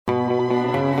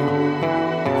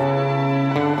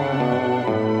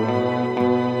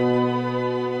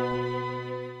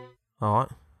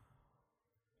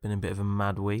bit of a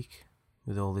mad week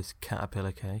with all this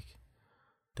caterpillar cake.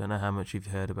 Don't know how much you've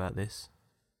heard about this.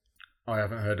 I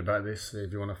haven't heard about this.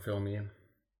 If you want to fill me in.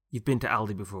 You've been to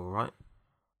Aldi before, right?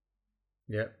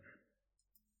 Yep.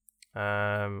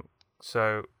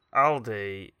 So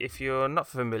Aldi, if you're not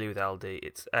familiar with Aldi,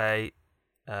 it's a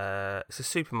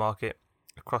supermarket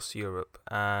across Europe,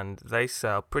 and they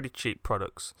sell pretty cheap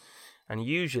products. And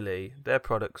usually their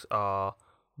products are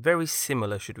very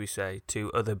similar, should we say, to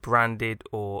other branded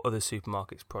or other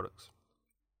supermarkets' products.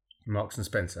 Marks and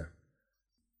Spencer.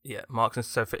 Yeah, Marks and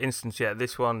so for instance,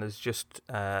 this one is just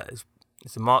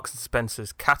it's a Marks and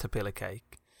Spencer's caterpillar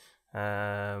cake,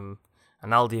 and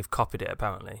Aldi have copied it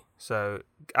apparently. So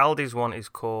Aldi's one is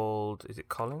called, is it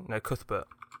Colin? No, Cuthbert.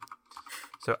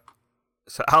 So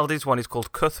Aldi's one is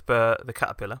called Cuthbert the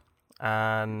caterpillar,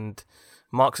 and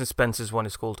Marks and Spencer's one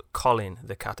is called Colin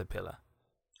the caterpillar.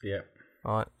 Yeah.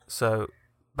 Right. So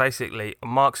basically,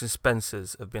 Marks and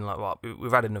Spencer's have been like, right,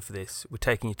 we've had enough of this. We're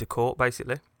taking you to court,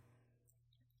 basically.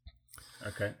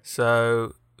 Okay.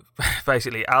 So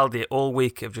basically, Aldi all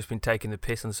week have just been taking the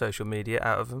piss on social media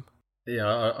out of them.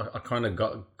 Yeah, I kind of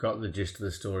got the gist of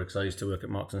the story because I used to work at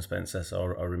Marks and Spencer,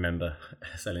 so I remember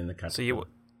selling the caterpillar.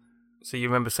 So you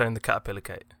remember selling the caterpillar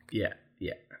cake? Yeah.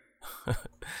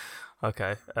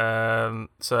 Okay.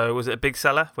 So was it a big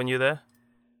seller when you were there?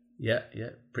 Yeah,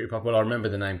 pretty popular. I remember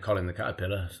the name Colin the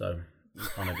Caterpillar, so I'm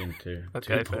kind of into.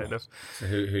 Okay, fair enough. So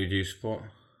who do you support?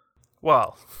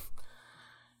 Well,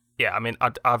 yeah, I mean,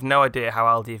 I've no idea how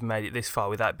Aldi have made it this far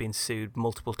without being sued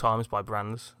multiple times by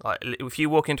brands. Like, if you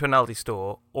walk into an Aldi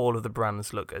store, all of the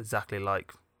brands look exactly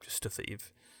like just stuff that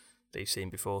you've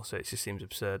seen before. So it just seems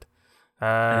absurd.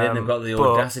 And then they've got the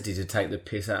audacity to take the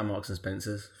piss out of Marks and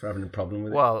Spencer's for having a problem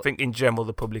with it. Well, I think in general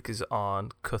the public is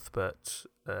on Cuthbert's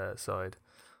side.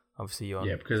 Obviously, you're on.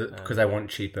 Yeah, because they want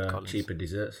cheaper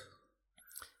desserts.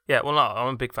 Yeah, well, no,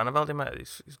 I'm a big fan of Aldi, mate.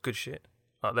 It's good shit.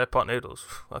 Like their pot noodles,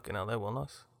 fucking hell, they're well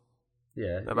nice.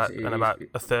 Yeah, about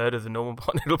a third of the normal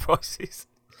pot noodle prices.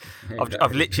 Exactly.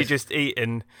 I've literally just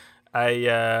eaten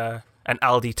an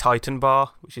Aldi Titan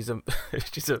bar, which is a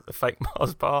fake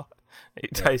Mars bar.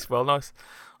 It tastes well nice.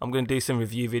 I'm going to do some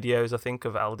review videos, I think,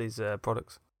 of Aldi's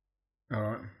products. All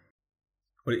right.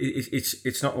 Well,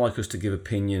 it's not like us to give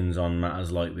opinions on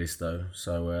matters like this, though.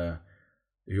 So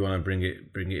if you want to bring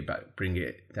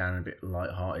it down a bit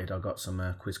light-hearted, I've got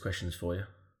some quiz questions for you.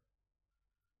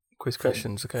 Quiz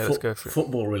questions, okay, let's go for it.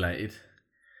 Football related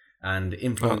and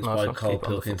influenced by Carl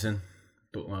Pilkington,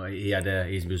 but he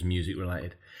was music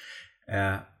related.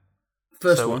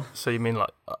 First one. So you mean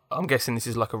like, I'm guessing this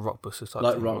is like a Rockbusters type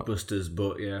like thing, Rockbusters,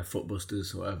 but yeah,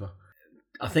 Footbusters, whatever.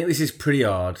 I think this is pretty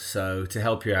hard, so to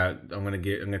help you out, I'm going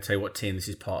to tell you what team this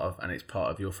is part of, and it's part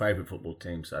of your favourite football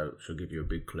team, so it should give you a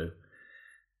big clue.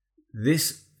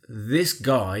 This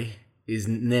guy is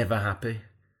never happy.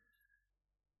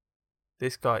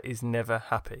 This guy is never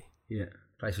happy. Yeah,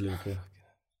 plays for Liverpool.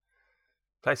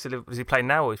 Does he play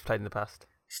now or he's played in the past?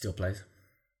 He still plays.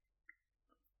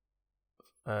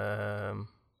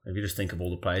 If you just think of all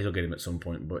the players, you'll get him at some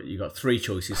point. But you got three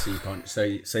choices, so you can't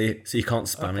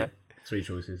spam it. Three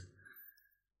choices.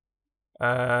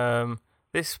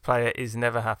 This player is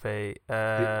never happy.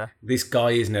 This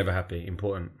guy is never happy.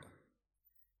 Important.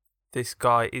 This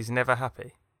guy is never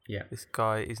happy. Yeah. This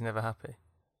guy is never happy.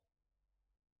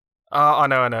 Oh, I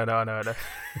know. I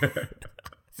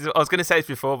was going to say this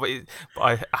before, but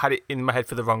I had it in my head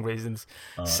for the wrong reasons.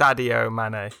 Sadio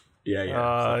Mane. Yeah.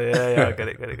 Oh, yeah. I get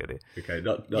it. Okay,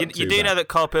 not you do know that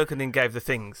Carl Pilkington gave the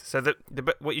things. So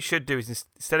what you should do is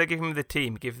instead of giving him the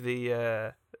team, give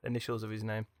the initials of his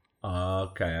name.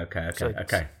 Okay. So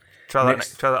try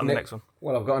that on the next one.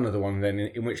 Well, I've got another one then.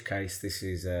 In which case, this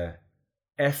is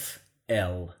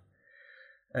FL.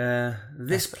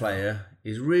 This player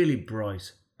is really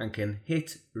bright and can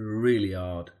hit really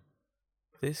hard.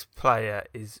 This player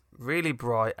is really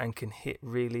bright and can hit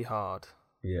really hard.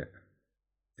 Yeah.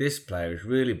 This player is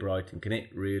really bright and can hit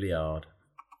really hard.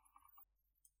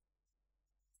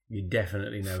 You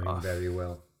definitely know him very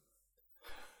well.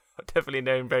 I definitely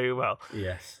know him very well.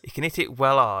 Yes. He can hit it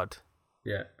well hard.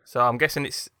 Yeah. So I'm guessing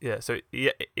it's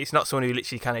it's not someone who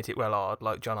literally can hit it well hard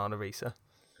like John Arnorisa.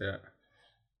 Yeah.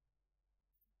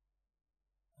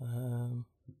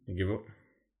 You give up?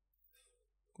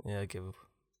 Yeah, I give up.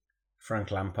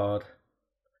 Frank Lampard.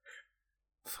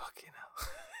 Fucking hell.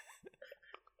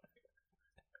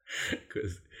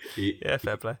 Because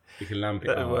fair play. He can lamp it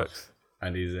that hard, works.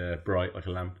 And he's bright like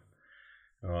a lamp.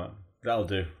 All right, that'll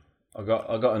do. I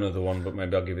got another one, but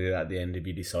maybe I'll give you that at the end if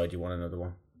you decide you want another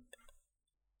one.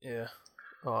 Yeah.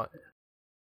 All right.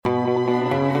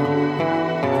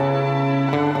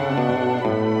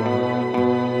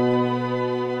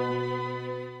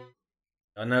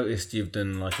 I noticed you've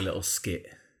done like a little skit.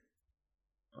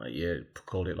 Like you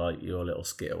called it like your little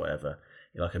skit or whatever.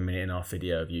 Like a 1.5-minute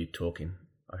video of you talking,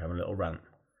 like having a little rant.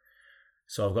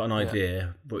 So I've got an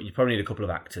idea, but you probably need a couple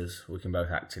of actors. We can both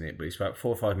act in it, but it's about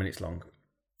 4 or 5 minutes long.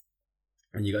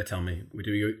 And you got to tell me,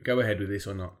 do we go ahead with this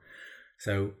or not?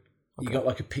 So you got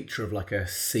like a picture of like a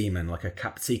seaman, like a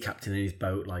sea captain in his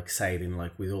boat, like sailing,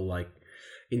 like with all like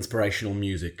inspirational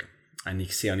music. And you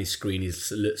can see on his screen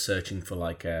he's searching for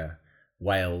like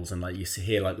whales, and like you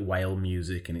hear like the whale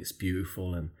music, and it's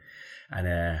beautiful, and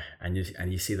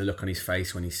you see the look on his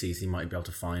face when he sees he might be able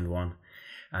to find one,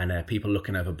 and people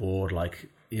looking overboard, like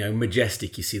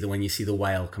majestic. You see when you see the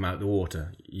whale come out of the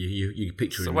water, you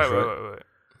picture him. Wait.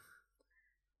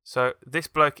 So this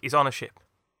bloke is on a ship.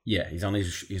 Yeah, he's on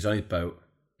his boat.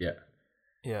 Yeah.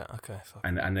 Yeah. Okay. Fuck.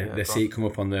 And they see it come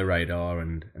up on their radar,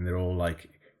 and they're all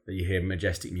like. You hear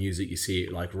majestic music, you see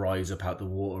it like rise up out the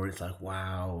water, it's like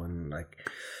wow, and like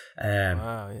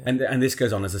wow, yeah. and this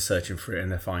goes on as they're searching for it,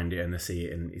 and they find it and they see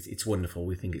it, and it's wonderful.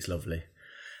 We think it's lovely.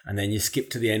 And then you skip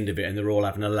to the end of it, and they're all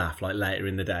having a laugh, like later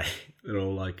in the day. They're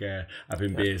all like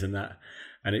having beers and that,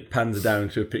 and it pans down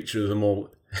to a picture of them all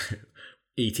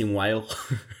eating whale.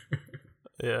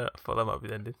 Yeah, I thought that might be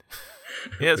the ending.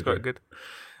 Yeah, it's quite good.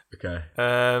 Okay.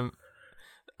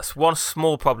 That's one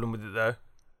small problem with it though.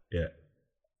 Yeah.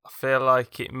 I feel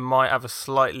like it might have a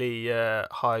slightly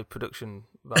high production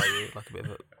value, like a bit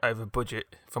of over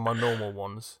budget from my normal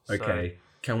ones. Okay.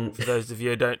 So, for those of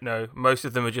you who don't know, most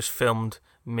of them are just filmed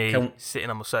me sitting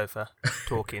on my sofa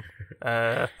talking.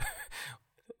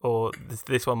 Or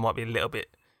this one might be a little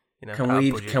bit,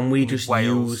 Can we just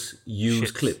Wales, use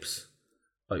ships. clips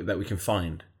like that we can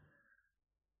find?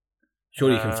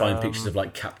 Surely you can find pictures of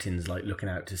like captains like looking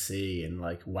out to sea and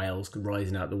like whales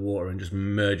rising out of the water and just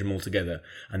merge them all together,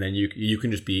 and then you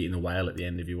can just be eating the whale at the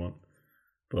end if you want.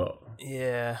 But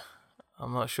yeah,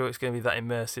 I'm not sure it's going to be that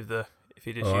immersive though if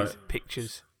you just use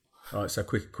pictures. All right, so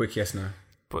quick yes no.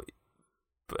 But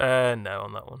no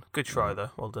on that one. Good try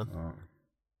though. Well done. All right.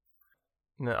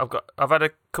 No, I've had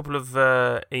a couple of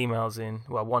emails in.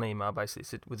 Well, one email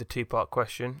basically with a 2-part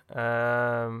question.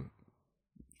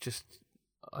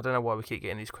 I don't know why we keep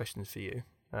getting these questions for you.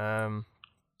 I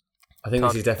think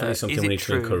this is definitely something we need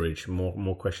to encourage.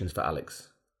 More questions for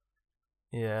Alex.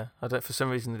 Yeah, for some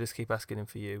reason they just keep asking him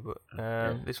for you.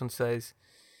 But this one says,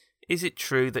 is it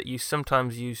true that you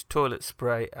sometimes use toilet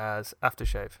spray as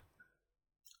aftershave?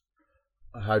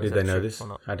 How did they know this?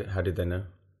 How did they know?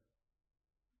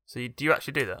 So do you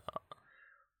actually do that?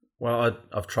 Well,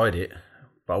 I've tried it,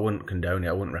 but I wouldn't condone it.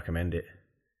 I wouldn't recommend it.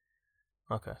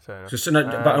 Okay, fair enough. Just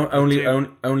but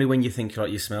only when you think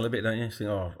like you smell a bit, don't you? You think,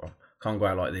 I can't go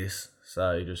out like this,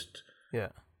 so you just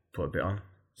put a bit on.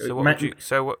 So what would you?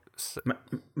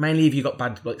 Mainly if you got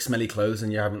bad like smelly clothes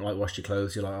and you haven't like washed your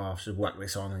clothes, you're like, I should whack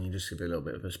this on, and you just give it a little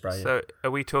bit of a spray. So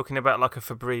are we talking about like a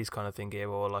Febreze kind of thing here,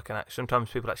 or like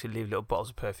sometimes people actually leave little bottles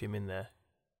of perfume in there?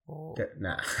 Or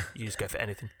nah, you just go for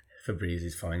anything. Febreze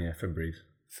is fine, yeah.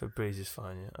 Febreze is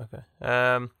fine, yeah. Okay.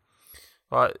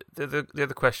 Right, the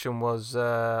other question was,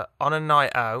 on a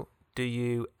night out, do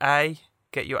you A,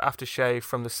 get your aftershave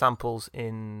from the samples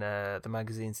in the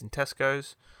magazines in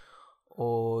Tesco's,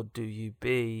 or do you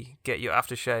B, get your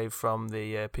aftershave from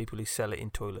the people who sell it in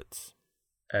toilets?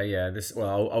 I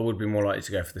would be more likely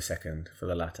to go for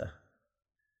the latter.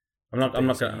 I'm not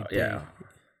going to, yeah.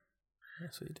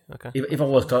 That's what you do, okay. If I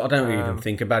was, I don't even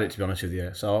think about it, to be honest with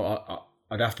you. So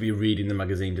I'd have to be reading the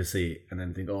magazine to see it and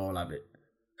then think, I'll have it.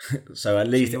 So at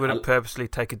least you wouldn't purposely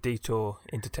take a detour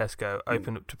into Tesco,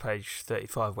 open up to page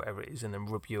 35, whatever it is, and then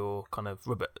rub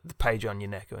the page on your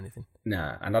neck or anything.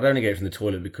 Nah, and I'd only get it from the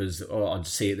toilet because I'd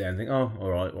see it there and think, all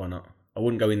right, why not? I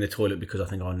wouldn't go in the toilet because I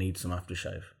think I need some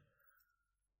aftershave.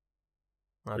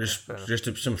 Okay, just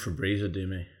some Febreze would do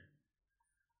me.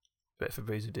 Bit of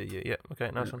Febreze would do you, yeah. Okay,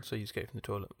 nice one. So you just get it from the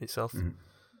toilet itself.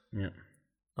 Mm-hmm. Yeah.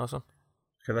 Nice one.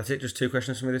 Okay, that's it. Just 2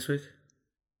 questions for me this week.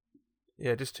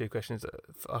 Yeah, just 2 questions.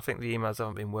 I think the emails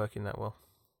haven't been working that well.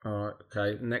 All right,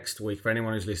 okay. Next week, for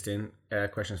anyone who's listening,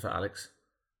 questions for Alex,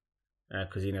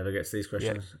 because he never gets these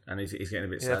questions, and he's getting a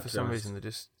bit sad. Yeah, for some reason they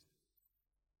just.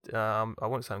 I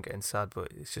won't say I'm getting sad,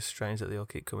 but it's just strange that they all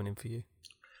keep coming in for you.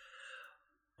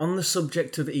 On the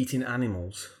subject of eating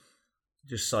animals,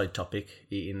 just side topic,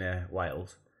 eating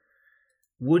whales.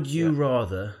 Would you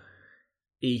rather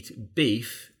eat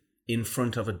beef in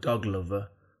front of a dog lover,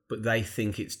 but they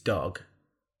think it's dog,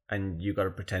 and you got to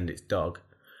pretend it's dog,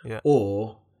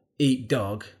 or eat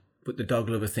dog, but the dog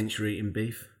lover thinks you're eating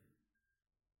beef?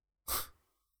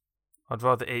 I'd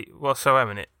rather eat. Well, so am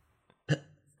I.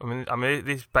 I mean,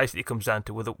 this basically comes down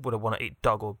to would I want to eat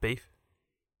dog or beef?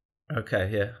 Okay,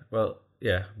 yeah. Well,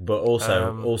 Yeah, but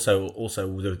also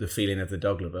the feeling of the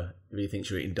dog lover. If he thinks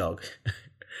you're eating dog,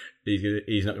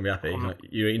 he's not gonna be happy. He's like,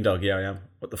 you're eating dog, yeah, I am.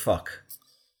 What the fuck?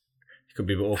 It could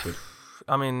be a bit awkward.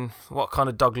 I mean, what kind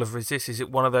of dog lover is this? Is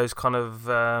it one of those kind of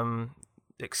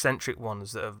eccentric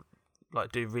ones that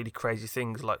like do really crazy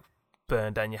things, like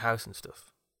burn down your house and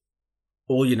stuff?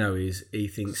 All you know is he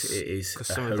thinks it is.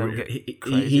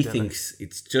 He thinks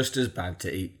it's just as bad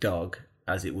to eat dog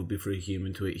as it would be for a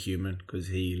human to eat human, because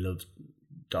he loves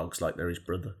dogs like they're his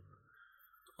brother.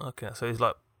 Okay, so he's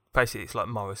like, basically it's like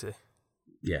Morrissey.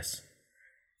 Yes.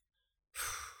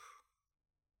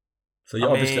 So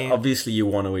obviously you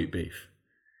want to eat beef,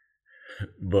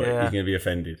 but you're going to be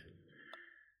offended.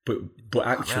 But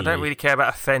actually, I don't really care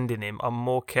about offending him. I'm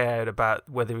more cared about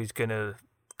whether he's going to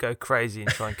go crazy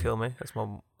and try and kill me.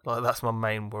 That's my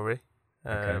main worry.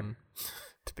 To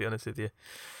be honest with you,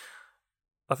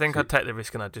 I think I'd take the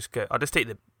risk and I'd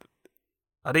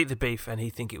eat the beef and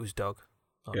he'd think it was dog.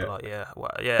 I'd be like,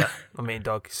 I mean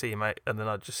dog. See you, mate. And then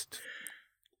I'd just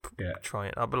try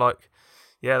it. I'd be like,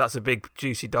 yeah, that's a big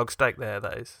juicy dog steak there.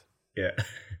 That is. Yeah.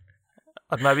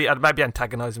 I'd maybe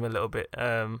antagonise him a little bit.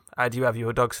 How do you have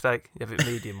your dog steak? You have it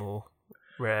medium or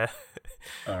rare?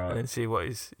 All right. And then see what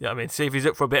he's. Yeah, I mean, see if he's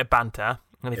up for a bit of banter,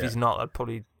 and if he's not, I'd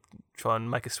probably try and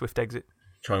make a swift exit.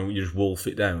 Try and you just wolf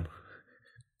it down.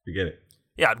 You get it?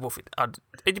 Yeah, I'd wolf it.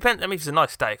 It depends. I mean, if it's a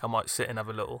nice steak, I might sit and have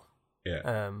a little.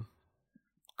 Yeah.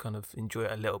 Kind of enjoy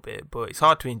it a little bit, but it's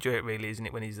hard to enjoy it, really, isn't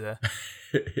it, when he's there?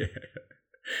 Yeah.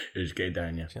 You just get it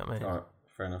down, yeah. Do you know what I mean? All right,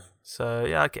 fair enough. So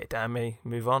yeah, I'd get it down,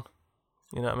 move on.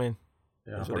 You know what I mean?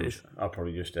 Yeah, I'll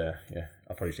probably just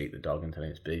eat the dog until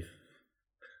it's beef.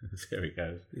 See how it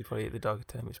goes. You probably eat the dog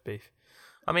until it's beef.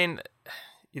 I mean,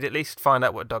 you'd at least find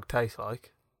out what dog tastes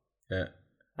like. Yeah,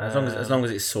 as long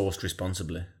as it's sourced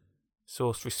responsibly.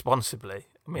 Sourced responsibly.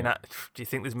 I mean, do you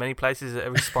think there's many places that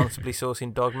are responsibly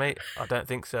sourcing dog meat? I don't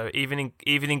think so. Even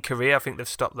in Korea, I think they've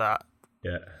stopped that.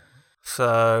 Yeah.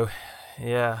 So,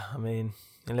 yeah, I mean,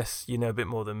 unless you know a bit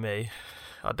more than me,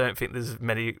 I don't think there's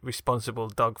many responsible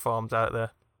dog farms out there.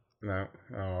 No,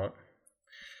 all right.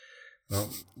 Well,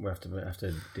 we have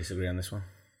to disagree on this one.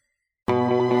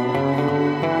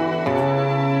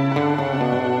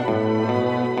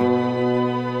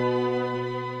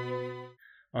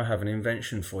 I have an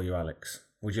invention for you, Alex.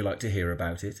 Would you like to hear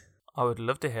about it? I would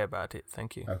love to hear about it,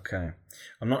 thank you. Okay.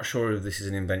 I'm not sure if this is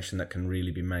an invention that can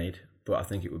really be made, but I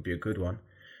think it would be a good one.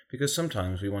 Because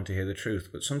sometimes we want to hear the truth,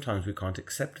 but sometimes we can't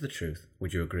accept the truth.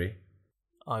 Would you agree?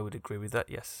 I would agree with that,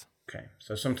 yes. Okay,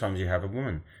 so sometimes you have a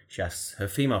woman. She asks her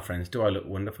female friends, do I look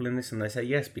wonderful in this? And they say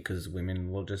yes, because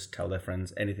women will just tell their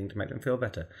friends anything to make them feel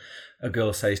better. A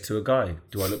girl says to a guy,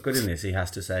 do I look good in this? He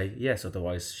has to say yes,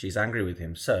 otherwise she's angry with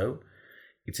him. So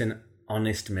it's an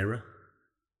honest mirror.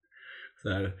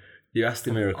 So you ask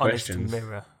the mirror questions. Honest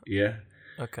mirror. Yeah.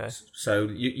 Okay. So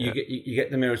you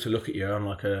get the mirror to look at you on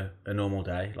like a normal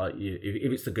day. Like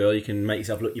if it's the girl, you can make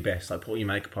yourself look your best, like put your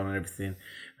makeup on and everything,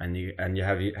 and you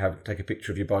take a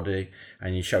picture of your body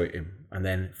and you show it him, and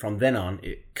then from then on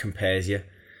it compares you.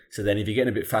 So then if you're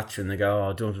getting a bit fatter and they go,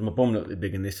 oh, does my bum look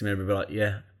big in this? And everybody be like,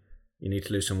 yeah, you need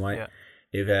to lose some weight.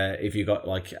 Yeah. If you got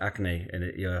like acne and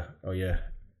you're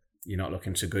not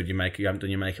looking so good, you haven't done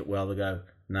your makeup well, they go,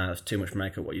 no, that's too much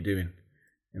makeup. What you doing?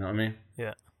 You know what I mean?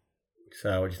 Yeah.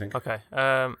 So what do you think? Okay.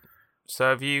 So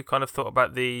have you kind of thought about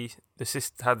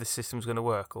how the system's going to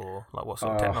work, or like what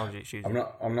sort of technology it's using?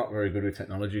 I'm not very good with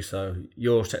technology. So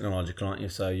you're technological, aren't you?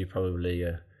 So you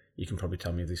can probably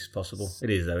tell me if this is possible. It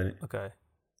is, though, isn't it? Okay.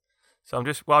 So I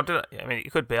mean, it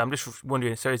could be. I'm just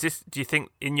wondering. So do you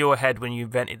think in your head when you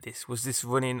invented this, was this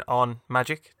running on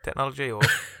magic technology or?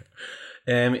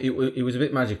 It was a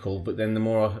bit magical, but then the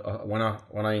more when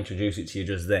I introduced it to you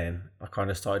just then, I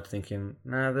kind of started thinking,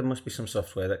 there must be some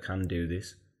software that can do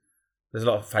this. There's a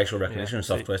lot of facial recognition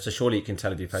software, so surely you can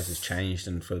tell if your face has changed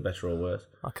and for the better or worse.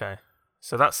 Okay,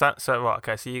 so that's that. So right,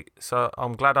 okay, so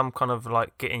I'm glad I'm kind of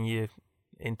like getting you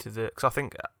into because I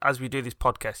think as we do this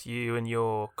podcast, you and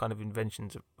your kind of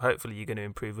inventions, hopefully you're going to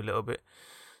improve a little bit.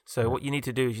 So what you need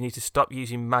to do is you need to stop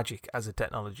using magic as a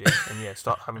technology and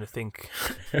start having to think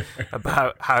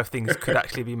about how things could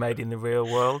actually be made in the real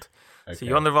world. Okay. So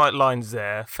you're on the right lines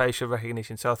there, facial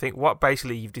recognition. So I think what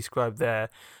basically you've described there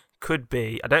could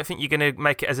be, I don't think you're going to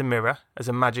make it as a mirror, as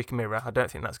a magic mirror. I don't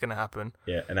think that's going to happen.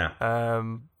 Yeah, an app.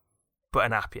 But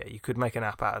an app, yeah. You could make an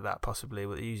app out of that possibly,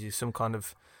 that uses some kind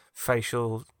of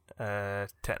facial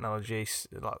technology,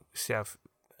 like see how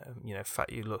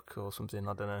fat you look or something,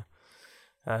 I don't know.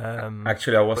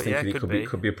 Actually, I was thinking it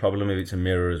could be a problem if it's a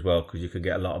mirror as well, because you could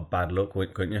get a lot of bad luck,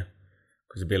 couldn't you?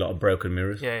 Because there'd be a lot of broken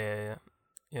mirrors. Yeah.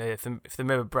 Yeah, if the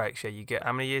mirror breaks, you get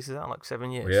how many years is that? Like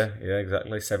 7 years. Yeah,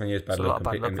 exactly. 7 years bad It's a luck.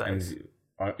 lot of bad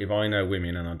luck, If I know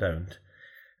women and I don't,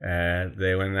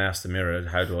 they when they ask the mirror,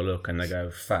 how do I look, and they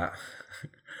go fat.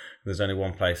 There's only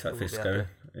one place that fit's going.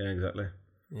 Yeah, exactly.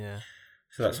 Yeah.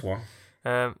 So that's one.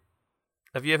 Have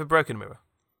you ever broken a mirror?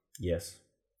 Yes.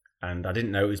 And I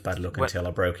didn't know it was bad luck until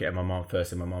I broke it. And first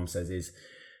thing my mom says is,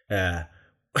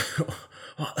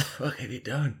 what the fuck have you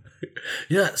done?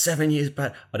 That 7 years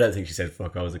bad. I don't think she said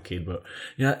fuck, I was a kid, but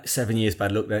 7 years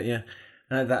bad luck, don't you?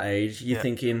 And at that age, you're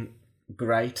thinking,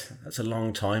 great, that's a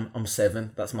long time. I'm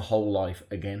 7. That's my whole life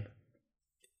again.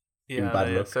 Yeah, in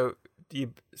bad luck. So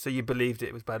you believed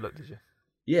it was bad luck, did you?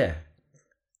 Yeah.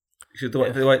 The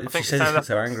way she says it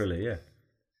so angrily, yeah.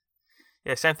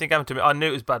 Yeah, same thing happened to me. I knew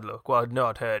it was bad luck. Well, I knew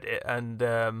I'd heard it, and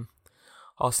I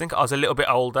was a little bit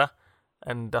older,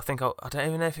 and I think I don't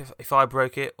even know if I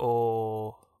broke it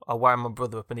or I wound my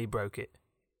brother up and he broke it.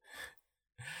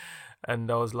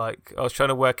 And I was trying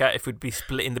to work out if we'd be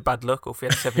splitting the bad luck or if we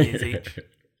had 7 years each.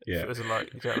 Yeah. If it was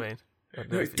like, you know what I mean?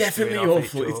 No, it's definitely your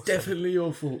fault. It's definitely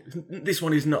your fault. This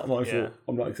one is not my fault.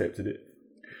 I'm not accepting it.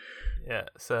 Yeah.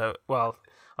 So, well,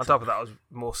 on top of that,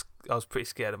 I was pretty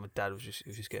scared, and my dad was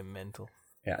just getting mental.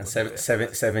 Yeah, and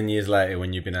 7 years later,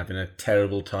 when you've been having a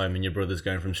terrible time and your brother's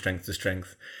going from strength to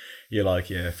strength, you're like,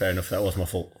 yeah, fair enough, that was my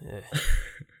fault. Yeah,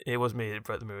 it was me that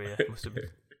broke the mirror. Yeah, it must have been.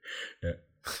 Yeah.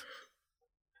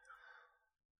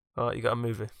 All right, you got a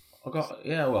movie.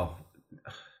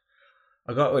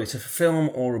 It's a film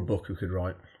or a book we could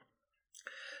write.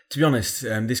 To be honest,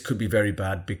 this could be very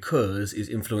bad because it's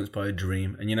influenced by a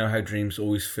dream. And you know how dreams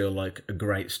always feel like a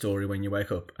great story when you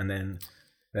wake up, and then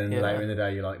later in the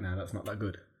day you're like, no, that's not that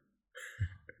good.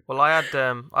 Well, I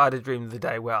had a dream the other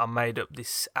day where I made up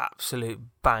this absolute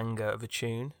banger of a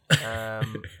tune.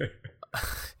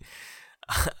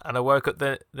 And I woke up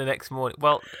the next morning.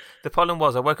 Well, the problem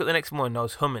was I woke up the next morning and I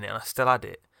was humming it and I still had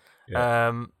it.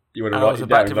 Yeah. You want to write it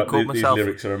down, but these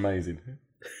lyrics are amazing.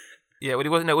 Yeah, well, it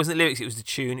wasn't the lyrics, it was the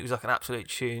tune. It was like an absolute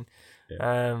tune.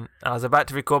 Yeah. And I was about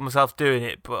to record myself doing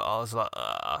it, but I was like,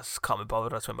 I just can't be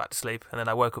bothered. I just went back to sleep. And then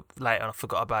I woke up later and I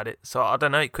forgot about it. So I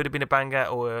don't know, it could have been a banger,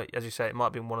 or as you say, it might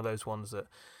have been one of those ones that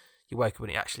you wake up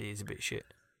and it actually is a bit shit.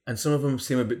 And some of them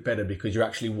seem a bit better because you're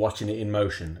actually watching it in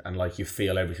motion and like you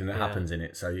feel everything that happens in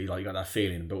it. So you got that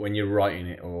feeling. But when you're writing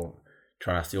it or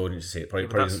trying to ask the audience to see it, probably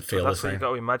doesn't feel the same. That's what you've got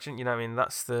to imagine. You know what I mean?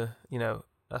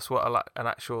 That's what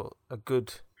a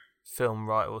good film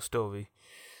writer or story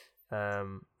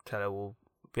teller will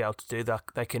be able to do. That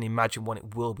they can imagine what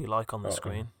it will be like on the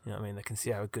screen. You know what I mean? They can see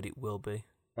how good it will be.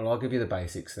 Well, I'll give you the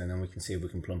basics then, and we can see if we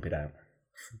can plump it out.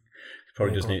 It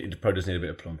probably does need a bit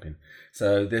of plumping.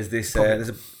 So there's this there's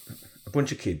a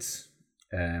bunch of kids,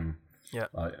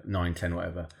 like 9, 10,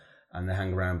 whatever, and they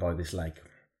hang around by this lake,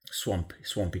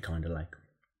 swampy kind of lake.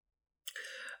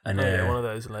 And one of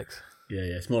those lakes. Yeah,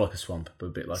 it's more like a swamp, but a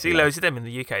bit like. See loads of them in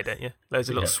the UK, don't you? Loads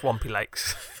of little swampy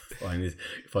lakes.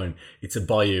 Fine. It's a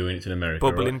bayou and it's in America.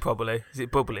 Bubbling, right? Probably. Is it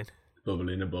bubbling?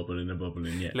 Bubbling,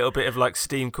 yeah. A little bit of like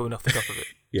steam coming off the top of it.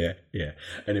 Yeah.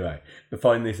 Anyway, they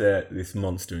find this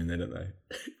monster in there, don't they?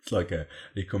 It's like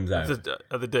he comes out.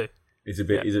 They do. It's a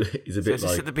bit. Yeah. He's a bit so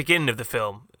like at the beginning of the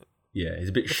film. Yeah, he's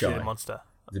a bit shy. The monster.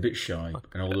 He's a bit shy,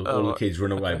 and all the kids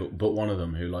run away. But one of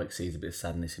them who like sees a bit of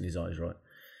sadness in his eyes, right?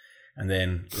 And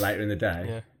then later in the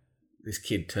day, this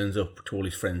kid turns up to all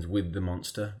his friends with the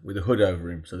monster, with a hood over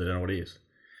him, so they don't know what he is.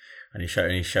 And he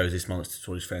shows this monster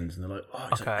to all his friends, and they're like,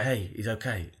 "Oh, hey, he's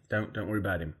okay. Don't worry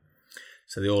about him."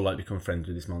 So they all like become friends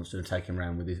with this monster and take him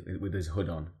around with his hood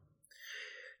on.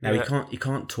 Now he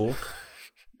can't talk.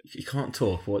 He can't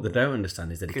talk. But what they don't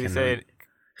understand is that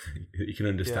he can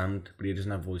understand, but he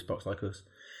doesn't have a voice box like us.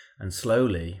 And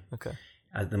slowly,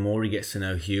 as the more he gets to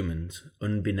know humans,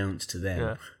 unbeknownst to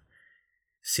them,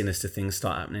 sinister things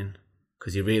start happening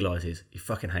because he realises he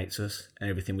fucking hates us and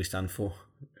everything we stand for.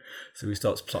 So he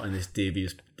starts plotting this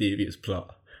devious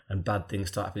plot, and bad things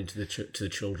start happening to the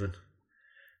children,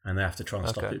 and they have to try and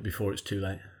stop it before it's too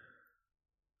late.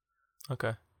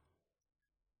 Okay.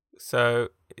 So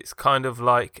it's kind of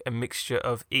like a mixture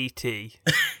of E.T.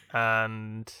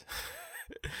 and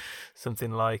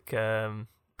something like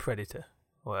Predator,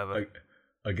 or whatever.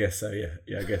 I guess so.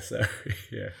 Yeah, I guess so.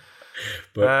 Yeah.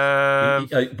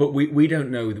 But we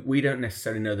don't know. We don't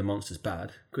necessarily know the monster's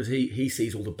bad because he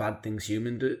sees all the bad things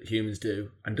humans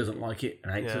do and doesn't like it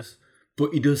and hates us.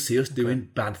 But he does see us doing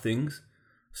bad things,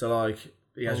 so like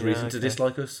he has reason to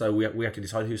dislike us. So we have to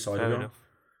decide whose side we're on.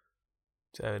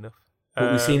 Fair enough.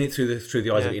 But we've seen it through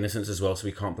the eyes of innocence as well, so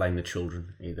we can't blame the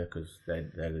children either because they're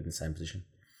in the same position.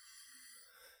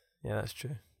 Yeah, that's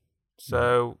true.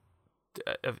 So,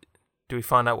 do we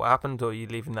find out what happened, or are you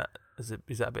leaving that is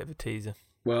that a bit of a teaser?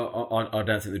 Well, I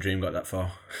don't think the dream got that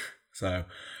far, so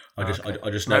I just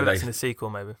know maybe that's in a sequel,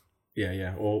 maybe.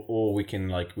 Yeah, or we can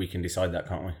decide that,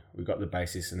 can't we? We've got the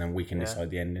basis, and then we can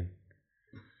decide the ending.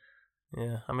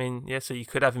 Yeah, I mean, so you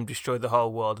could have him destroy the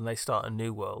whole world, and they start a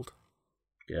new world.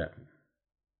 Yeah.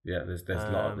 There's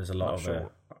a lot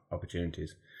of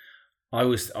opportunities. I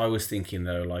was thinking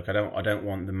though, like I don't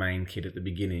want the main kid at the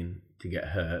beginning to get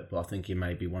hurt, but I think he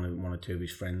maybe one or two of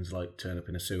his friends like turn up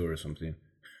in a sewer or something.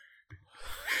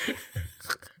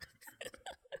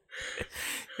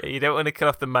 Yeah, you don't want to cut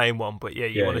off the main one, but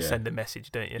you want to send a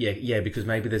message, don't you? Yeah, because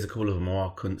maybe there's a couple of them who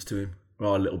are cunts to him,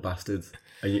 or little bastards,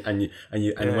 and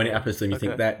when it happens to them, you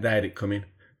think they had it coming.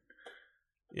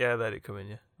 Yeah, they had it coming.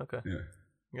 Yeah, okay.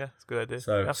 Yeah, it's a good idea.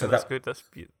 So that's good.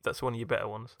 That's one of your better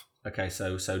ones. Okay,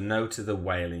 so no to the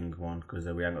whaling one because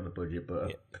we haven't got the budget,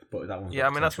 but that one. Yeah, I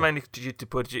mean that's mainly due to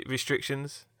budget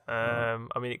restrictions. I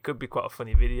mean it could be quite a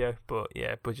funny video, but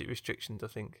yeah, budget restrictions. I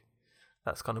think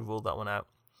that's kind of ruled that one out.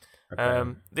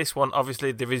 Okay. This one,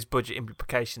 obviously, there is budget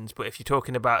implications, but if you're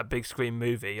talking about a big screen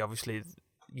movie, obviously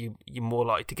you're more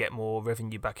likely to get more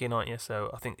revenue back in, aren't you?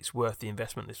 So I think it's worth the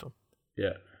investment. This one.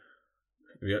 Yeah,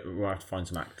 we'll have to find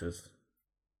some actors.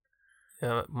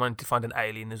 Might to find an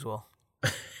alien as well.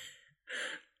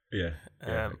 Yeah.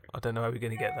 I don't know how we're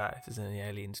going to get that if there's any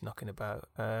aliens knocking about.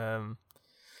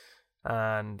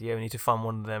 And we need to find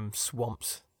one of them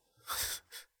swamps.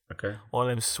 Okay. One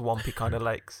of them swampy kind of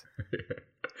lakes.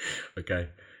 Okay.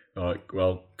 All right.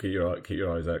 Well, keep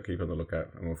your eyes out. Keep on the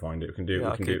lookout, and we'll find it. We can do.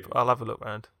 I'll have a look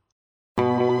round.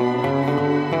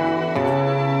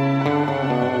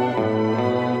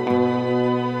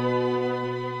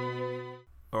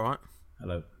 All right.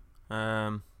 Hello.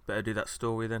 Better do that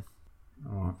story then.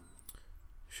 All right.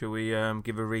 Shall we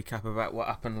give a recap about what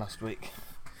happened last week?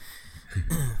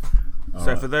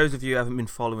 So, for those of you who haven't been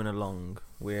following along,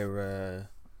 we're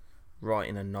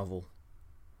writing a novel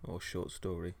or short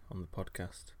story on the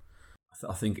podcast.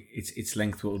 I think its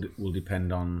length will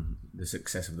depend on the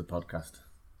success of the podcast.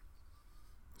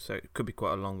 So it could be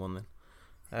quite a long one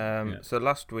then. So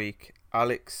last week,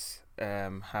 Alex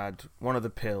had one of the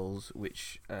pills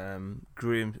which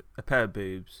grew him a pair of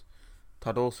boobs.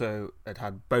 Todd also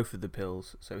had both of the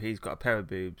pills, so he's got a pair of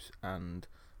boobs and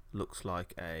looks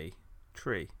like a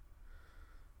tree.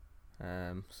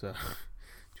 So, do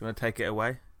you want to take it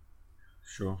away?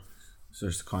 Sure. So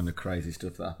it's the kind of crazy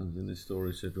stuff that happens in this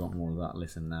story, so if you want more of that,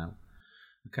 listen now.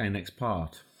 Okay, next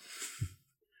part.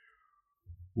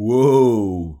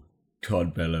 Whoa,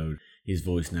 Todd bellowed, his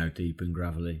voice now deep and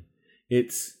gravelly.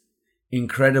 It's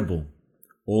incredible.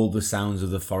 All the sounds of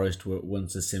the forest were at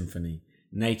once a symphony,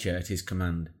 nature at his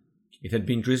command. It had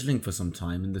been drizzling for some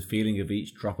time, and the feeling of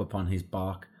each drop upon his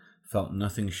bark felt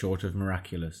nothing short of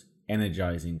miraculous,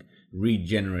 energizing,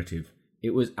 regenerative.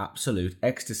 It was absolute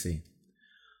ecstasy.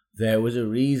 There was a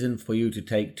reason for you to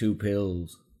take 2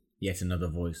 pills. Yet another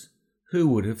voice. Who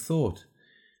would have thought?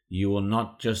 You will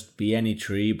not just be any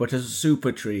tree, but a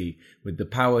super tree, with the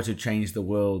power to change the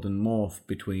world and morph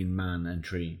between man and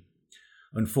tree.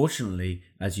 Unfortunately,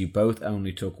 as you both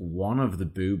only took one of the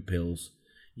boob pills,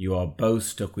 you are both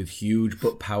stuck with huge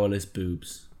but powerless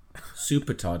boobs.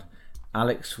 Super Todd,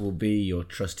 Alex will be your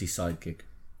trusty sidekick.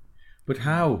 But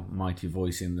how, mighty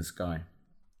voice in the sky?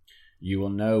 You will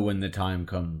know when the time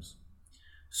comes.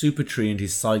 Super Tree and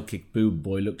his sidekick Boob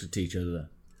Boy looked at each other.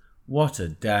 What a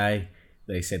day,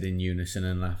 they said in unison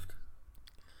and laughed.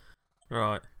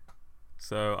 Right.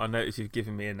 So I noticed you've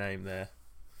given me a name there.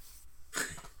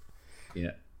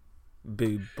 Yeah.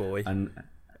 Boob Boy. And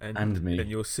me. And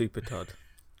you're Super Todd.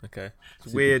 Okay.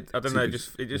 It's weird. I don't know. It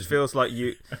just feels like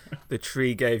the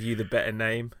tree gave you the better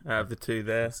name out of the two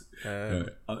there.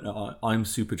 I'm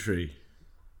Super Tree.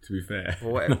 To be fair,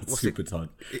 not Super Todd.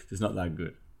 It's not that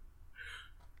good.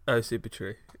 Oh, Super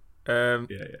Tree. Yeah.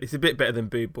 It's a bit better than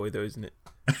Boob Boy, though, isn't it?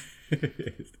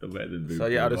 It's still better than Boob Boy. So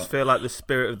yeah, I just feel like the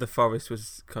spirit of the forest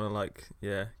was kind of like,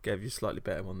 gave you a slightly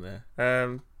better one there.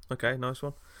 Okay, nice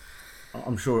one.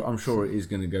 I'm sure it is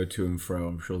going to go to and fro.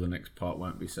 I'm sure the next part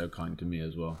won't be so kind to me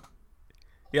as well.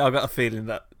 Yeah, I got a feeling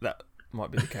that might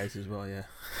be the case as well. Yeah.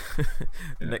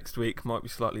 Next week might be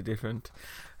slightly different.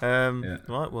 Right.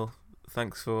 Well.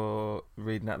 Thanks for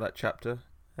reading out that chapter.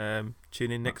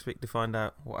 Tune in next week to find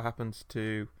out what happens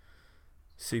to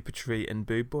Super Tree and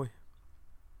Boob Boy.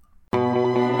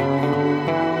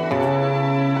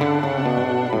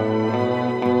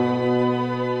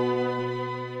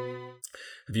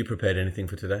 Have you prepared anything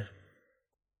for today?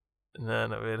 No,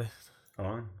 not really. All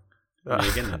right. Me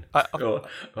again then. I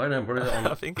don't put it on.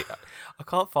 I think I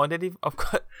can't find any. I've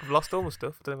lost all my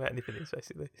stuff. I don't know where anything is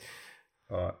basically.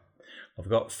 All right. I've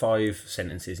got 5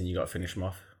 sentences and you got to finish them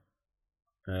off.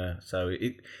 To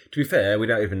be fair, we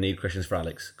don't even need questions for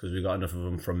Alex because we got enough of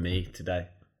them from me today.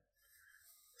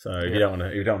 So if you don't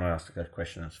want to ask a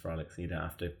question for Alex, you don't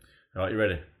have to. All right, you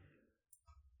ready?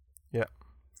 Yeah.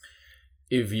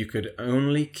 If you could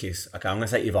only kiss... Okay, I'm going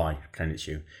to say if I, pretend it's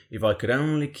you. If I could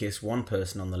only kiss one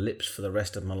person on the lips for the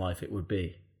rest of my life, it would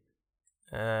be...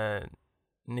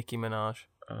 Nicki Minaj.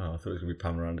 Oh, I thought it was going to be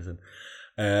Pamela Anderson.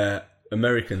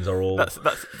 Americans are all...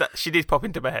 That she did pop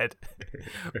into my head.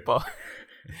 but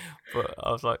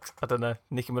I was like, I don't know.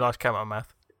 Nicki Minaj came out of my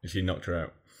mouth. She knocked her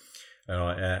out. All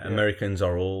right, Americans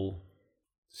are all...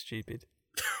 Stupid.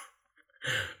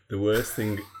 The worst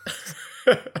thing...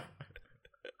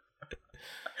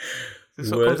 This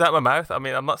is what comes out of my mouth. I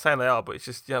mean, I'm not saying they are, but it's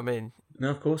just, you know what I mean? No,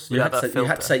 of course. You had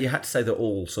to say they're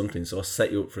all something, so I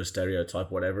set you up for a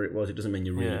stereotype, whatever it was. It doesn't mean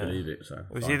you really believe it. So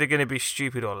it was either going to be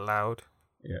stupid or loud.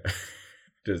 Yeah.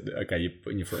 Okay, you're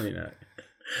putting your foot in it now.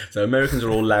 So Americans are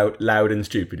all loud and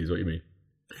stupid, is what you mean?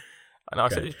 And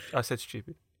I said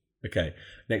stupid. Okay,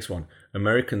 next one.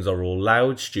 Americans are all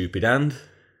loud, stupid, and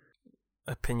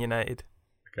opinionated.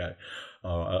 Okay.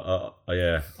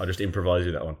 Yeah. I just improvised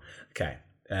with that one. Okay.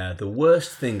 The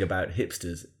worst thing about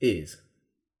hipsters is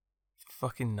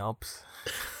fucking knobs.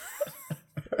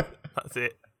 That's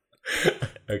it.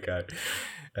 Okay.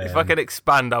 If I could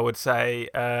expand, I would say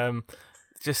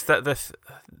just that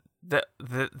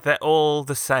they're all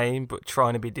the same but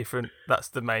trying to be different. That's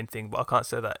the main thing. But I can't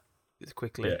say that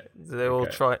quickly. Yeah. They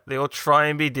all try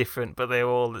and be different, but they're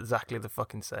all exactly the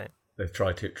fucking same. They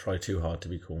try too hard to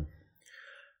be cool.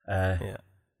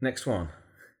 Next one.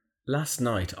 Last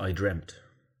night I dreamt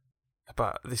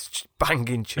about this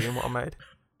banging tune what I made.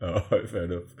 Oh, fair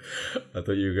enough. I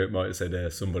thought you might have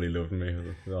said somebody loved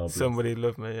me. Somebody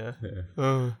loved me,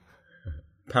 yeah.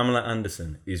 Pamela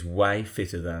Anderson is way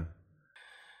fitter than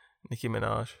Nicki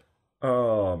Minaj.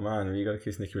 Oh man, you got to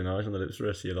kiss Nicki Minaj on the lips for the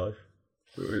rest of your life.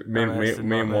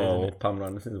 Meanwhile, Pamela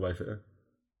Anderson is way fitter.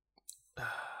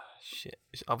 Shit.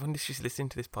 I wonder if she's listening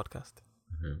to this podcast.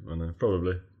 I know,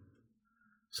 probably.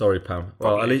 Sorry, Pam.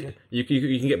 Well, at least you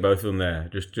can get both of them there.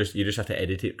 You just have to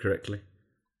edit it correctly.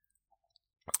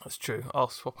 That's true. I'll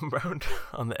swap them around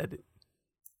on the edit.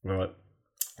 All right,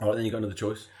 then you got another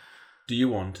choice. Do you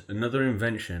want another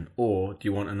invention or do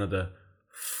you want another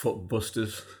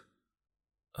Footbusters?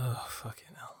 Oh,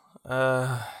 fucking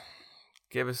hell.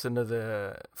 Give us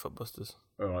another Footbusters.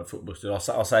 All right, Footbusters.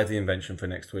 I'll save the invention for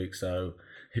next week. So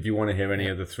if you want to hear any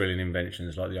other thrilling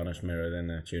inventions like the Honest Mirror,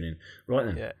 then tune in. Right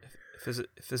then. Yeah.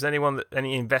 If there's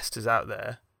any investors out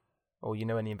there, or you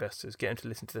know any investors, get them to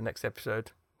listen to the next episode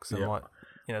because they might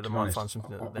find something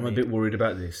that I'm a bit worried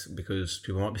about this because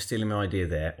people might be stealing my idea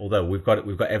there. Although we've got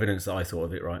evidence that I thought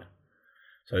of it, right?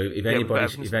 So if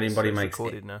anybody makes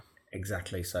it now.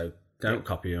 Exactly. So don't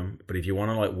copy them. But if you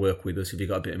want to work with us, if you've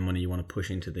got a bit of money you want to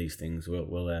push into these things, we'll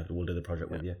do the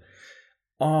project with you.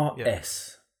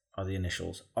 RS are the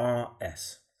initials.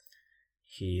 RS.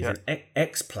 He's an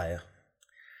ex-player.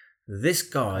 This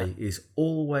guy is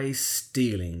always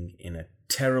stealing in a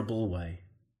terrible way.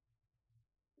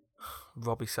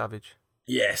 Robbie Savage.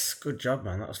 Yes, good job,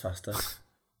 man. That was faster.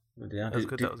 That was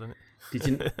good, wasn't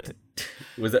it?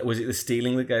 Was it the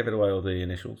stealing that gave it away, or the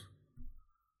initials?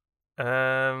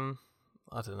 I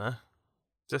don't know.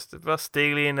 Just about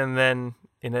stealing, and then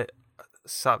in a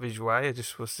savage way. It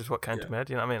was just what came to my head.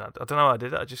 You know what I mean? I don't know how I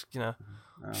did it. I just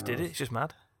just did it. It's just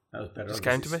mad. That was better. Just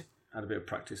came to me. Had a bit of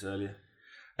practice earlier.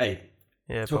 Hey,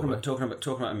 talking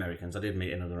about Americans, I did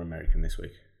meet another American this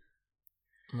week.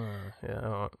 All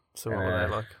right. So what were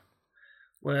they like?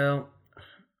 Well,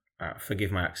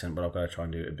 forgive my accent, but I've got to try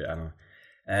and do it a bit, haven't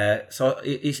I? So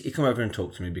he come over and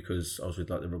talked to me because I was with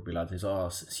the rugby lads. He's so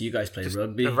you guys play just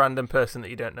rugby? A random person that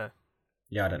you don't know.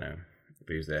 Yeah, I don't know.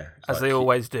 But he was there. As they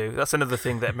always do. That's another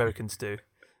thing that Americans do.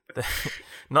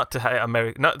 Not to hate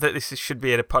America. Not that this should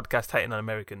be a podcast hating on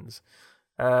Americans.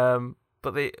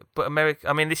 But America.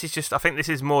 I mean, this is just. I think this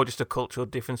is more just a cultural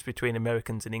difference between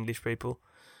Americans and English people.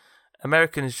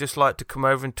 Americans just like to come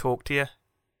over and talk to you,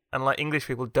 and English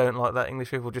people don't like that. English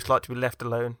people just like to be left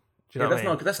alone. Do you know what I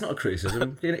mean? That's not a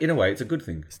criticism. In a way, it's a good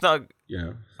thing. It's not.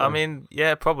 So. I mean,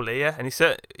 yeah, probably, yeah,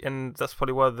 and that's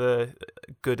probably why they're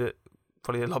good at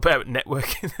probably a lot better at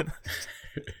networking than us.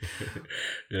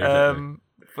 Exactly.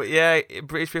 But yeah,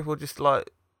 British people just I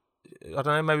don't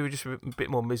know, maybe we're just a bit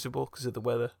more miserable because of the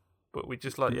weather. But we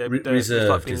just we don't reserved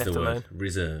like being is left the alone. word.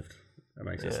 Reserved. That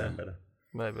makes it sound better.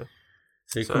 Maybe.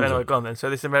 So anyway, go on then. So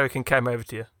this American came over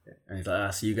to you. And he's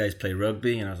like, so you guys play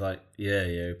rugby? And I was like, yeah,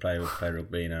 we play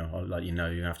rugby, you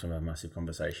have to have a massive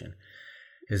conversation.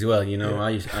 He goes, well,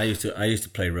 I used to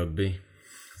play rugby.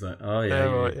 I was like, oh yeah,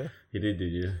 right, yeah. You did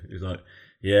you? He's like,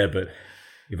 yeah, but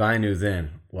if I knew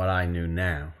then what I knew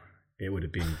now, it would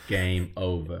have been game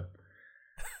over.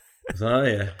 So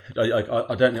yeah,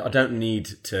 I don't need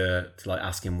to like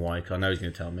ask him why, because I know he's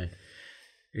going to tell me.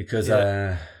 Because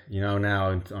now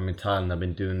I'm in Thailand. I've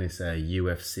been doing this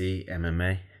UFC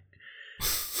MMA.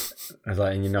 I was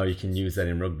like, and you can use that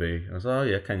in rugby. I was like, oh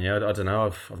yeah, can you? I don't know.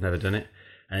 I've never done it.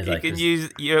 And he's like, you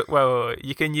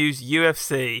can use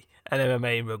UFC and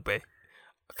MMA in rugby.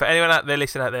 For anyone out there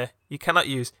listening out there, you cannot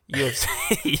use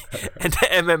UFC and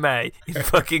MMA in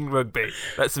fucking rugby.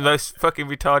 That's the most fucking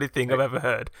retarded thing I've ever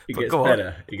heard. It gets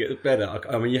better. It gets better.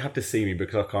 I mean, you have to see me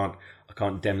because I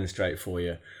can't demonstrate for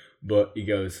you. But he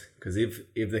goes, because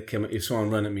if someone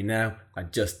run at me now, I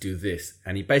just do this,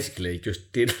 and he basically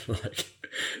just did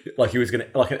like he was gonna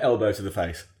like an elbow to the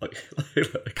face, like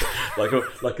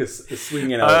a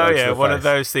swinging elbow. Oh to yeah, the one face. of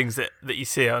those things that you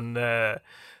see on the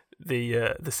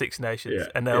Six Nations,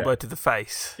 an elbow to the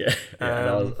face. Yeah, and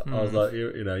I was like,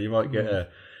 you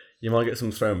might get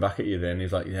some thrown back at you. Then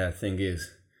he's like, yeah. Thing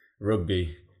is,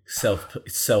 rugby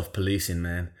self policing,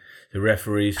 man. The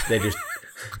referees, they just.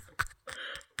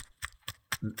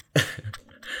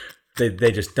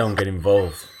 they just don't get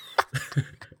involved.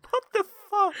 What the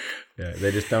fuck? Yeah,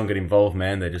 they just don't get involved,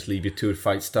 man. They just leave you to a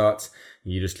fight starts.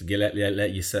 You just let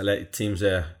your teams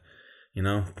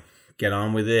get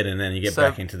on with it, and then you get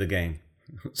back into the game.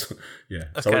 So, yeah.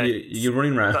 Okay. So you're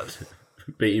running around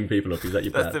beating people up. Is that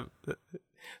your plan?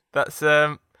 That's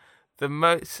the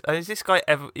most. Is this guy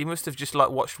ever? He must have just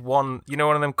like watched one.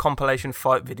 One of them compilation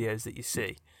fight videos that you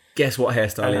see. Guess what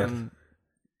hairstyle he had?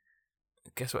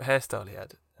 Guess what hairstyle he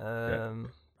had?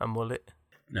 A mullet.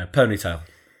 No, ponytail.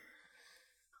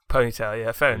 Ponytail,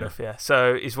 yeah, fair enough, yeah.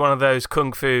 So he's one of those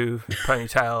kung fu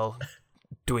ponytail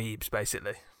dweebs,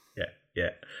 basically. Yeah.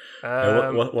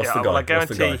 What's the guy? Well, I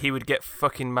guarantee he would get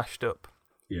fucking mashed up.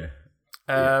 Yeah.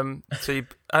 So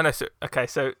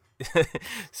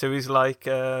he's like,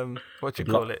 what do you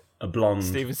call it? A blonde.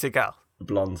 Steven Seagal. A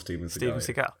blonde Steven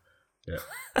Seagal. Yeah.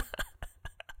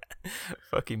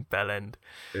 Fucking bellend.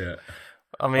 Yeah.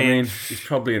 I mean, he's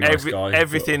probably a nice guy.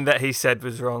 Everything that he said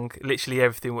was wrong. Literally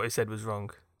everything what he said was wrong.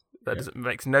 That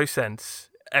makes no sense.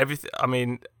 Everything. I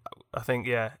mean, I think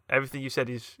everything you said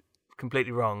is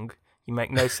completely wrong. You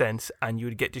make no sense, and you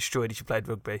would get destroyed if you played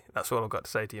rugby. That's all I've got to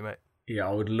say to you, mate. Yeah,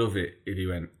 I would love it if he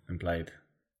went and played.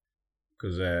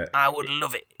 Because I would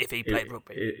love it if he played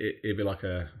rugby. It'd be like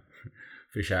a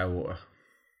fish out of water.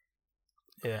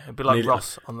 Yeah, it'd be like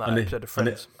Ross on that episode of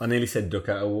Friends. I nearly said duck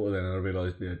out of water then, and I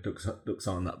realised ducks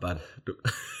aren't that bad.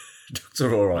 Ducks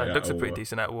are all right. No, ducks are pretty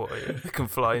decent out of water. Yeah. They can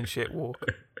fly and shit, walk.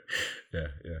 Yeah,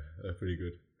 they're pretty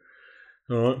good.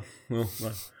 All right, well,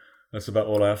 that's about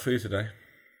all I have for you today.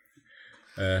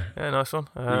 Nice one.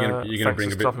 You're gonna bring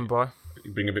stopping by.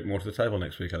 Bring a bit more to the table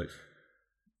next week, Alex.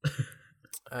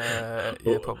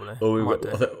 Probably.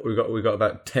 We've got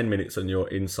about 10 minutes on your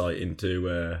insight into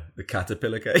the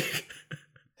caterpillar cake.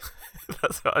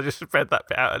 That's what, I just spread that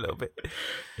bit out a little bit.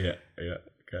 Yeah,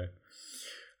 okay.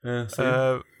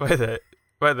 Wait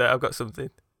there, I've got something.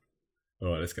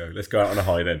 All right, let's go. Let's go out on a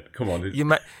high then. Come on.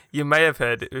 You may have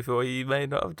heard it before. You may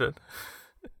not have done.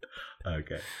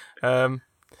 Okay.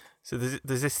 So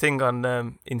there's this thing on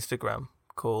Instagram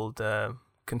called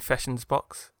Confessions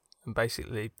Box, and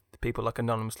basically people like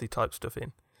anonymously type stuff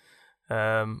in.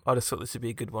 I just thought this would be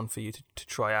a good one for you to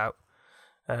try out.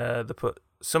 They put,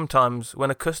 sometimes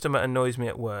when a customer annoys me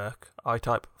at work, I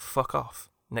type "fuck off"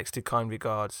 next to "kind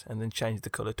regards" and then change the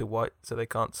colour to white so they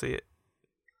can't see it.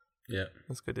 Yeah,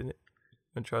 that's good, isn't it?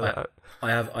 And try that out.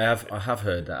 I have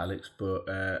heard that, Alex, but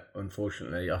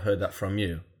unfortunately, I've heard that from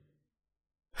you.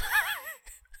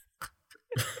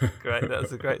 Great,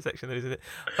 that's a great section, there, isn't it?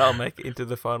 That'll make it into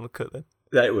the final cut then.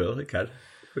 Yeah, it will. It can.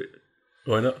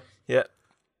 Why not? Yeah.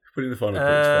 Put it in the final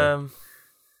cut.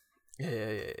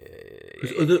 Yeah.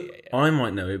 I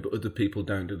might know it, but other people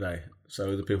don't, do they?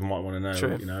 So other people might want to know.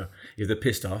 True. If they're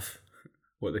pissed off,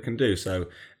 what they can do. So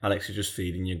Alex is just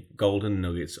feeding you golden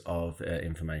nuggets of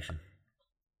information.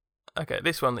 Okay,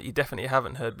 this one that you definitely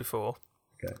haven't heard before.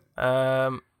 Okay.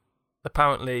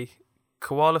 Apparently,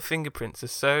 koala fingerprints are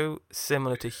so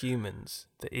similar to humans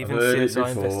that even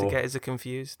CSI investigators are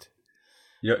confused.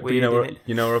 You know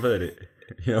where I've heard it?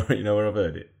 You know where I've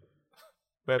heard it?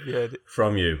 Where have you heard it?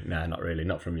 From you. No, not really.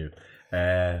 Not from you.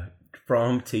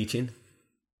 From teaching.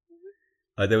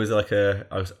 There was I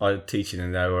was teaching,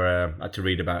 and I had to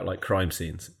read about like crime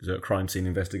scenes. It was a crime scene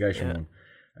investigation one.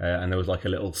 And there was like a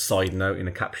little side note in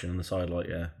a caption on the side, like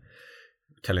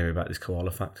telling me about this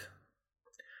koala fact.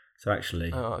 So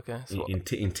actually,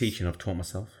 in teaching, I've taught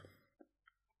myself.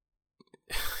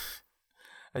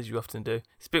 As you often do.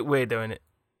 It's a bit weird, though, isn't it?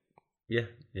 Yeah,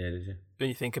 it is. Yeah. When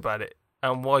you think about it,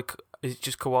 And why is it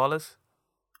just koalas?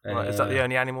 Like, is that the Uh,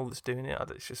 only animal that's doing it?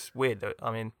 It's just weird. Though.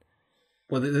 I mean,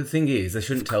 well, the thing is, they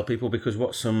shouldn't tell people because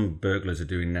what some burglars are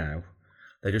doing now,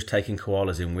 they're just taking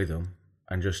koalas in with them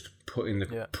and just putting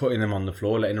them on the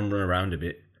floor, letting them run around a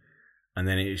bit, and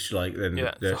then it's like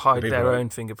to hide their own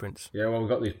fingerprints. Yeah, well, we've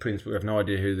got these prints, but we have no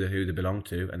idea who they belong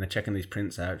to, and they're checking these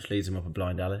prints out, which leads them up a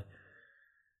blind alley.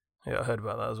 Yeah, I heard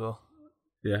about that as well.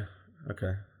 Yeah.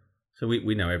 Okay. So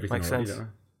we know everything Makes already, sense. don't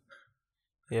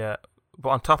we? Yeah, but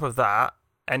on top of that,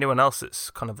 anyone else that's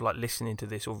kind of like listening to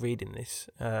this or reading this,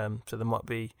 so there might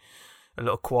be a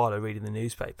little koala reading the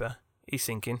newspaper. He's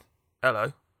thinking,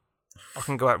 "Hello, I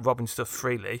can go out robbing stuff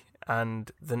freely,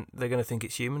 and then they're going to think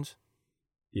it's humans."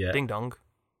 Yeah. Ding dong.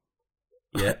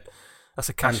 Yeah. That's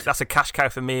a cash cow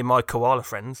for me and my koala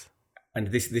friends. And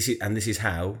this is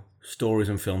how stories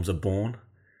and films are born.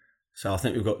 So I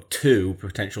think we've got 2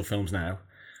 potential films now.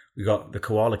 We've got the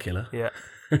koala killer. Yeah.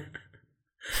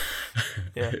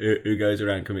 Yeah. who goes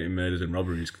around committing murders and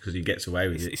robberies because he gets away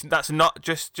with it. That's not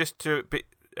just to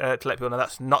let people know,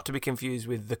 that's not to be confused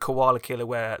with the koala killer,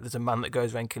 where there's a man that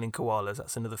goes around killing koalas.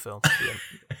 That's another film. Yeah.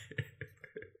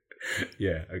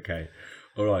 Yeah. Okay.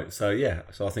 All right. So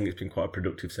I think it's been quite a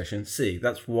productive session. See,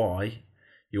 that's why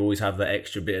you always have that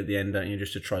extra bit at the end, don't you,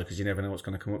 just to try, because you never know what's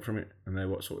going to come up from it and know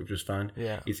what sort we've just found.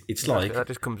 Yeah. It's like that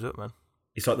just comes up, man.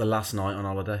 It's like the last night on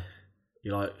holiday.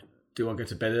 You're like, do I go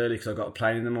to bed early because I've got a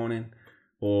plane in the morning,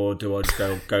 or do I just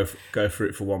go for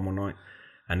it for one more night?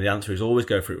 And the answer is always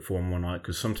go for it for one more night,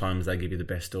 because sometimes they give you the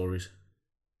best stories,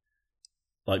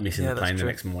 like missing the plane the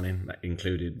next morning, that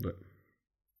included. But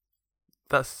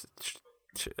that's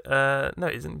no,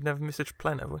 it isn't. Never missed a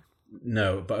plane, have we?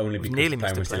 No, but only because the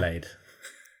plane was delayed.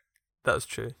 That's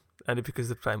true. Only because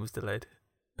the plane was delayed.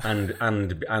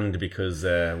 and because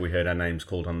we heard our names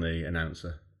called on the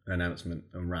announcement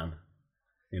and ran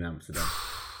in Amsterdam.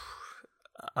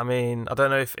 I mean, I don't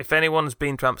know if anyone's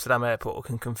been to Amsterdam Airport or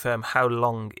can confirm how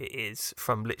long it is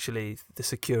from literally the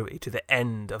security to the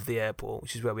end of the airport,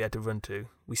 which is where we had to run to.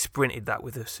 We sprinted that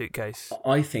with a suitcase.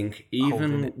 I think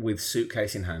even with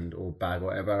suitcase in hand or bag,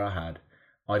 whatever I had,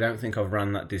 I don't think I've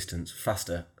ran that distance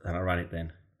faster than I ran it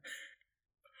then.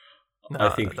 No, I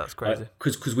think that's crazy.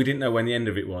 Because we didn't know when the end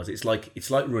of it was. It's like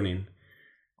running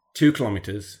 2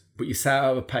 kilometres, but you set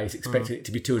out a pace expecting it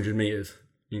to be 200 metres.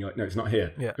 You're like, no, it's not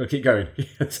here. Yeah. Got to keep going.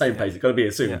 Same pace. It's got to be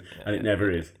here soon. And it never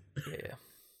is. Yeah.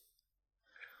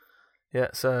 Yeah,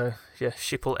 so,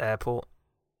 Schiphol Airport.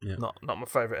 Yeah. Not my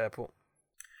favourite airport.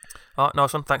 All right,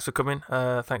 nice one. Thanks for coming.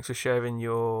 Thanks for sharing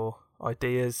your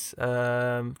ideas.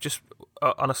 Just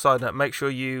on a side note, make sure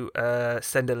you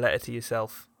send a letter to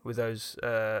yourself with those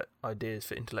ideas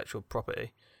for intellectual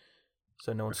property,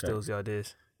 so no one steals the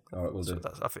ideas. All right, we'll do.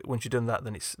 I think once you've done that,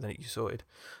 then you're sorted.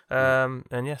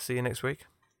 And see you next week.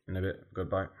 In a bit.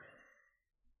 Goodbye.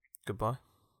 Goodbye.